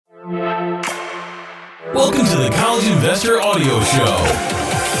Welcome to the College Investor Audio Show,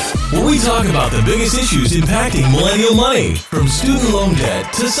 where we talk about the biggest issues impacting millennial money, from student loan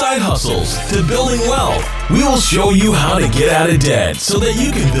debt to side hustles to building wealth. We will show you how to get out of debt so that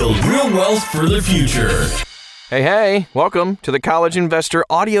you can build real wealth for the future. Hey, welcome to the College Investor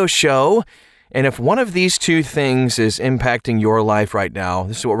Audio Show. And if one of these two things is impacting your life right now,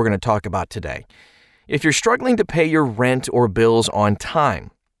 this is what we're going to talk about today. If you're struggling to pay your rent or bills on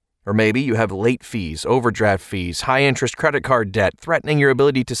time, or maybe you have late fees, overdraft fees, high-interest credit card debt threatening your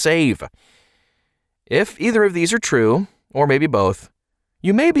ability to save. If either of these are true, or maybe both,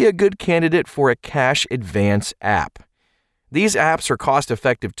 you may be a good candidate for a cash advance app. These apps are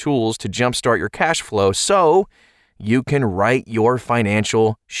cost-effective tools to jumpstart your cash flow so you can right your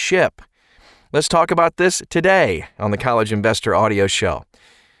financial ship. Let's talk about this today on the College Investor Audio Show.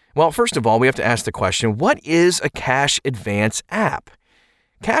 Well, first of all, we have to ask the question, what is a cash advance app?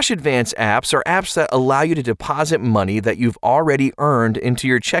 Cash advance apps are apps that allow you to deposit money that you've already earned into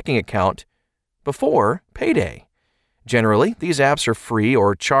your checking account before payday. Generally, these apps are free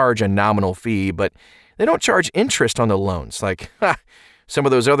or charge a nominal fee, but they don't charge interest on the loans like some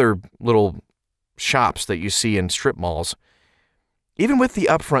of those other little shops that you see in strip malls. Even with the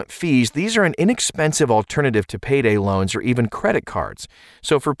upfront fees, these are an inexpensive alternative to payday loans or even credit cards.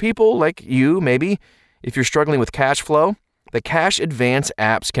 So for people like you, maybe if you're struggling with cash flow, the cash advance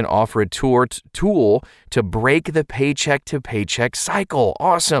apps can offer a tool to break the paycheck-to-paycheck cycle.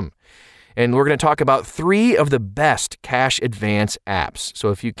 Awesome. And we're going to talk about 3 of the best cash advance apps. So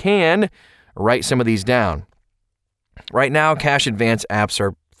if you can, write some of these down. Right now, cash advance apps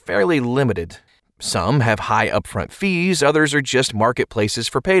are fairly limited. Some have high upfront fees, others are just marketplaces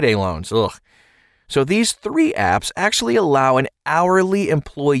for payday loans. So these 3 apps actually allow an hourly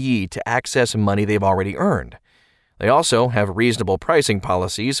employee to access money they've already earned. They also have reasonable pricing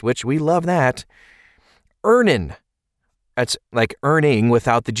policies, which we love that. Earnin, that's like earning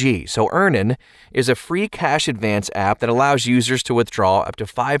without the G. So Earnin is a free cash advance app that allows users to withdraw up to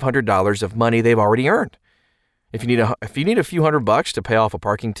 $500 of money they've already earned. If you need a few $100 to pay off a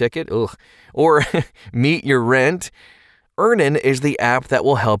parking ticket, or meet your rent, Earnin is the app that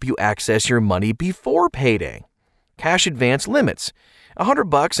will help you access your money before payday. Cash advance limits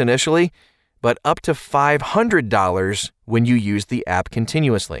 $100 initially, but up to $500 when you use the app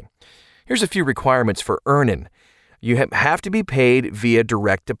continuously. Here's a few requirements for Earnin. You have to be paid via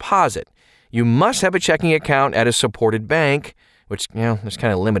direct deposit. You must have a checking account at a supported bank, which, is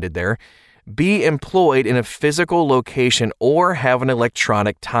kind of limited there. Be employed in a physical location or have an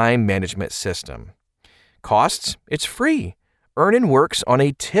electronic time management system. Costs? It's free. Earnin works on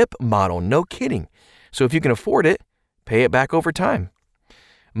a tip model, no kidding. So if you can afford it, pay it back over time.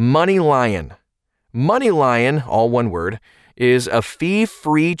 MoneyLion. MoneyLion, all one word, is a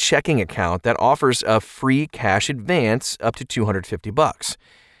fee-free checking account that offers a free cash advance up to $250.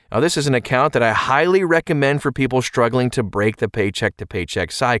 Now, this is an account that I highly recommend for people struggling to break the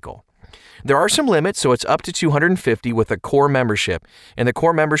paycheck-to-paycheck cycle. There are some limits, so it's up to $250 with a core membership. And the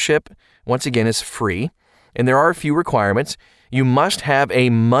core membership, once again, is free. And there are a few requirements. You must have a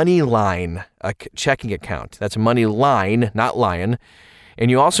MoneyLion checking account. That's MoneyLion, not Lion. And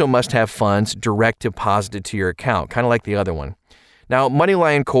you also must have funds direct deposited to your account, kind of like the other one. Now,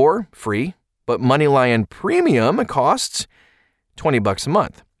 MoneyLion Core, free, but MoneyLion Premium costs $20 a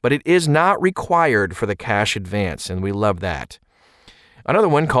month. But it is not required for the cash advance, and we love that. Another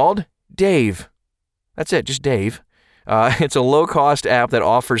one called Dave. That's it, just Dave. It's a low-cost app that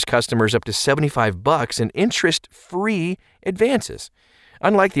offers customers up to $75 in interest-free advances.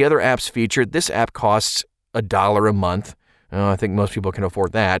 Unlike the other apps featured, this app costs $1 a month. I think most people can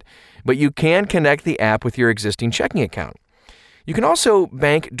afford that. But you can connect the app with your existing checking account. You can also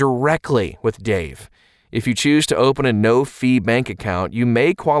bank directly with Dave. If you choose to open a no-fee bank account, you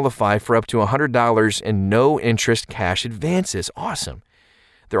may qualify for up to $100 in no-interest cash advances. Awesome.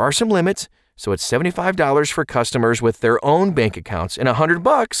 There are some limits, so it's $75 for customers with their own bank accounts and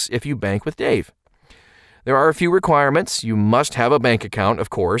 $100 if you bank with Dave. There are a few requirements. You must have a bank account,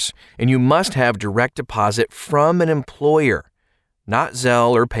 of course, and you must have direct deposit from an employer, not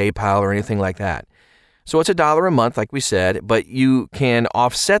Zelle or PayPal or anything like that. So it's $1 a month, like we said, but you can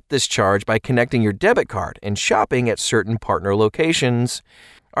offset this charge by connecting your debit card and shopping at certain partner locations.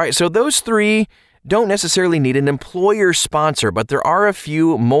 All right, so those 3 don't necessarily need an employer sponsor, but there are a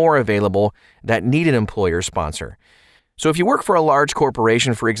few more available that need an employer sponsor. So if you work for a large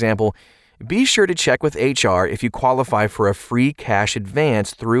corporation, for example, be sure to check with HR if you qualify for a free cash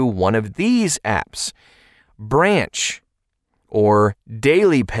advance through one of these apps. Branch, or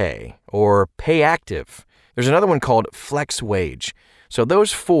Daily Pay, or PayActive. There's another one called FlexWage. So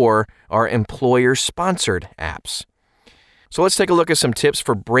those 4 are employer-sponsored apps. So let's take a look at some tips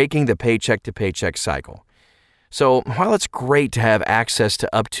for breaking the paycheck-to-paycheck cycle. So while it's great to have access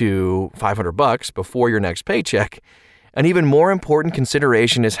to up to $500 before your next paycheck, an even more important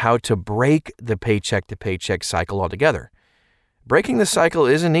consideration is how to break the paycheck-to-paycheck cycle altogether. Breaking the cycle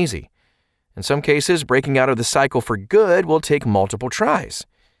isn't easy. In some cases, breaking out of the cycle for good will take multiple tries,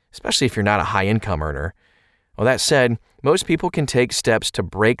 especially if you're not a high-income earner. Well, that said, most people can take steps to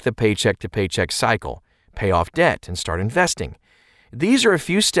break the paycheck-to-paycheck cycle, pay off debt, and start investing. These are a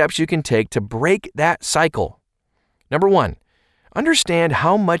few steps you can take to break that cycle. Number 1, understand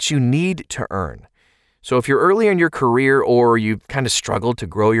how much you need to earn. So if you're early in your career or you've kind of struggled to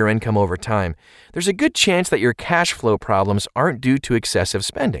grow your income over time, there's a good chance that your cash flow problems aren't due to excessive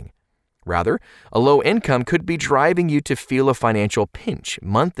spending. Rather, a low income could be driving you to feel a financial pinch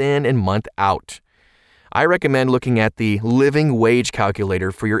month in and month out. I recommend looking at the living wage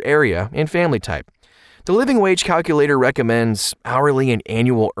calculator for your area and family type. The living wage calculator recommends hourly and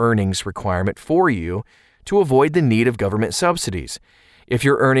annual earnings requirement for you to avoid the need of government subsidies. If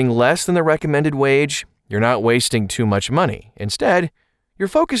you're earning less than the recommended wage, you're not wasting too much money. Instead, your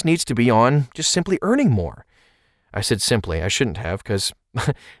focus needs to be on just simply earning more. I said simply, I shouldn't have, because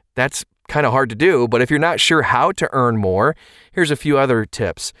that's kind of hard to do, but if you're not sure how to earn more, here's a few other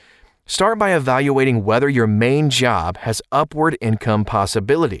tips. Start by evaluating whether your main job has upward income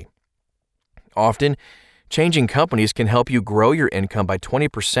possibility. Often, changing companies can help you grow your income by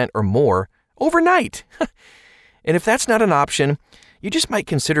 20% or more overnight. And if that's not an option, you just might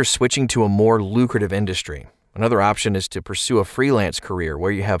consider switching to a more lucrative industry. Another option is to pursue a freelance career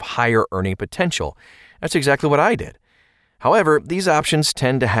where you have higher earning potential. That's exactly what I did. However, these options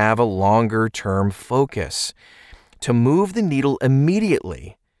tend to have a longer-term focus. To move the needle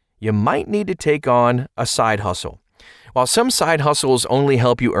immediately, you might need to take on a side hustle. While some side hustles only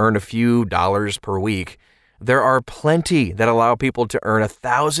help you earn a few dollars per week, there are plenty that allow people to earn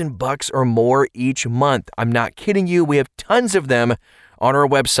 $1,000 or more each month. I'm not kidding you. We have tons of them on our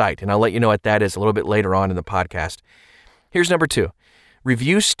website, and I'll let you know what that is a little bit later on in the podcast. Here's number 2.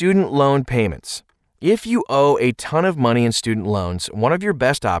 Review student loan payments. If you owe a ton of money in student loans, one of your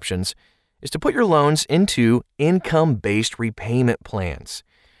best options is to put your loans into income-based repayment plans.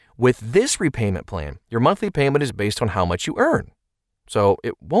 With this repayment plan, your monthly payment is based on how much you earn. So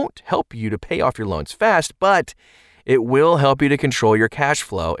it won't help you to pay off your loans fast, but it will help you to control your cash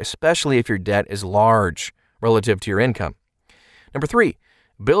flow, especially if your debt is large relative to your income. Number 3,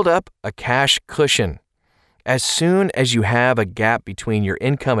 build up a cash cushion. As soon as you have a gap between your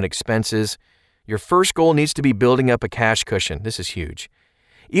income and expenses, your first goal needs to be building up a cash cushion. This is huge.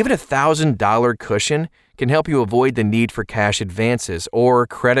 Even a $1,000 cushion can help you avoid the need for cash advances or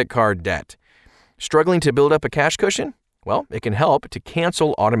credit card debt. Struggling to build up a cash cushion? Well, it can help to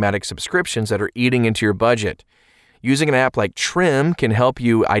cancel automatic subscriptions that are eating into your budget. Using an app like Trim can help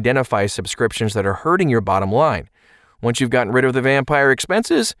you identify subscriptions that are hurting your bottom line. Once you've gotten rid of the vampire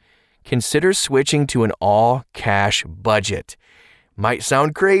expenses, consider switching to an all-cash budget. Might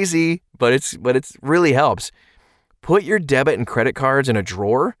sound crazy, but it really helps. Put your debit and credit cards in a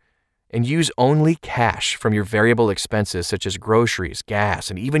drawer and use only cash from your variable expenses such as groceries, gas,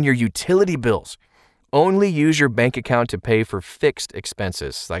 and even your utility bills. Only use your bank account to pay for fixed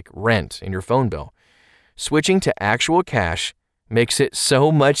expenses like rent and your phone bill. Switching to actual cash makes it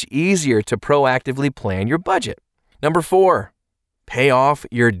so much easier to proactively plan your budget. Number 4, pay off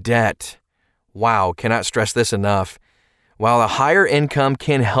your debt. Wow, cannot stress this enough. While a higher income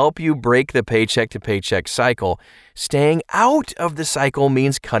can help you break the paycheck-to-paycheck cycle, staying out of the cycle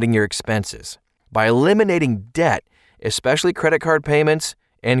means cutting your expenses. By eliminating debt, especially credit card payments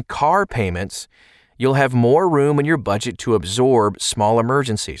and car payments, you'll have more room in your budget to absorb small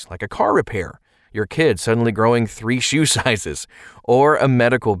emergencies like a car repair, your kid suddenly growing 3 shoe sizes, or a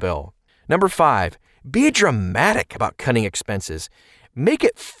medical bill. Number 5, be dramatic about cutting expenses. Make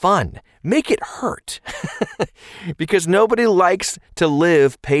it fun. Make it hurt. Because nobody likes to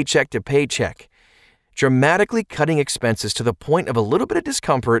live paycheck to paycheck. Dramatically cutting expenses to the point of a little bit of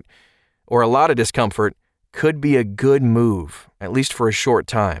discomfort or a lot of discomfort could be a good move, at least for a short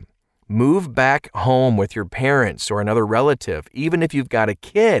time. Move back home with your parents or another relative, even if you've got a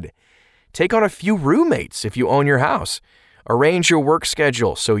kid. Take on a few roommates if you own your house. Arrange your work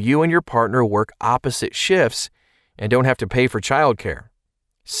schedule so you and your partner work opposite shifts and don't have to pay for childcare.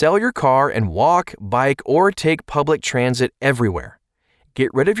 Sell your car and walk, bike, or take public transit everywhere.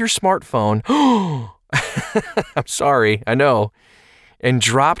 Get rid of your smartphone. I'm sorry, I know. And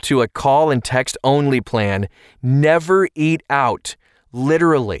drop to a call and text only plan. Never eat out,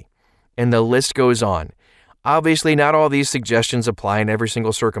 literally. And the list goes on. Obviously, not all these suggestions apply in every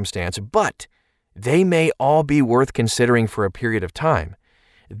single circumstance, but they may all be worth considering for a period of time.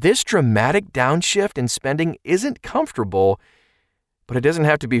 This dramatic downshift in spending isn't comfortable, but it doesn't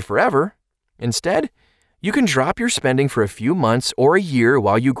have to be forever. Instead, you can drop your spending for a few months or a year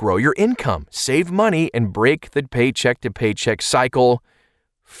while you grow your income, save money, and break the paycheck-to-paycheck cycle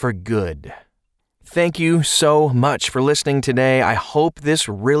for good. Thank you so much for listening today. I hope this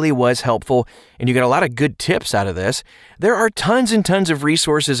really was helpful and you got a lot of good tips out of this. There are tons and tons of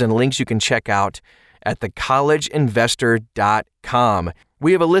resources and links you can check out at thecollegeinvestor.com.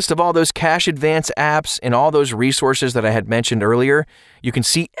 We have a list of all those cash advance apps and all those resources that I had mentioned earlier. You can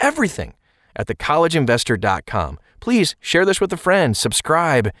see everything at thecollegeinvestor.com. Please share this with a friend,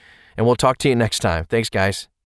 subscribe, and we'll talk to you next time. Thanks, guys.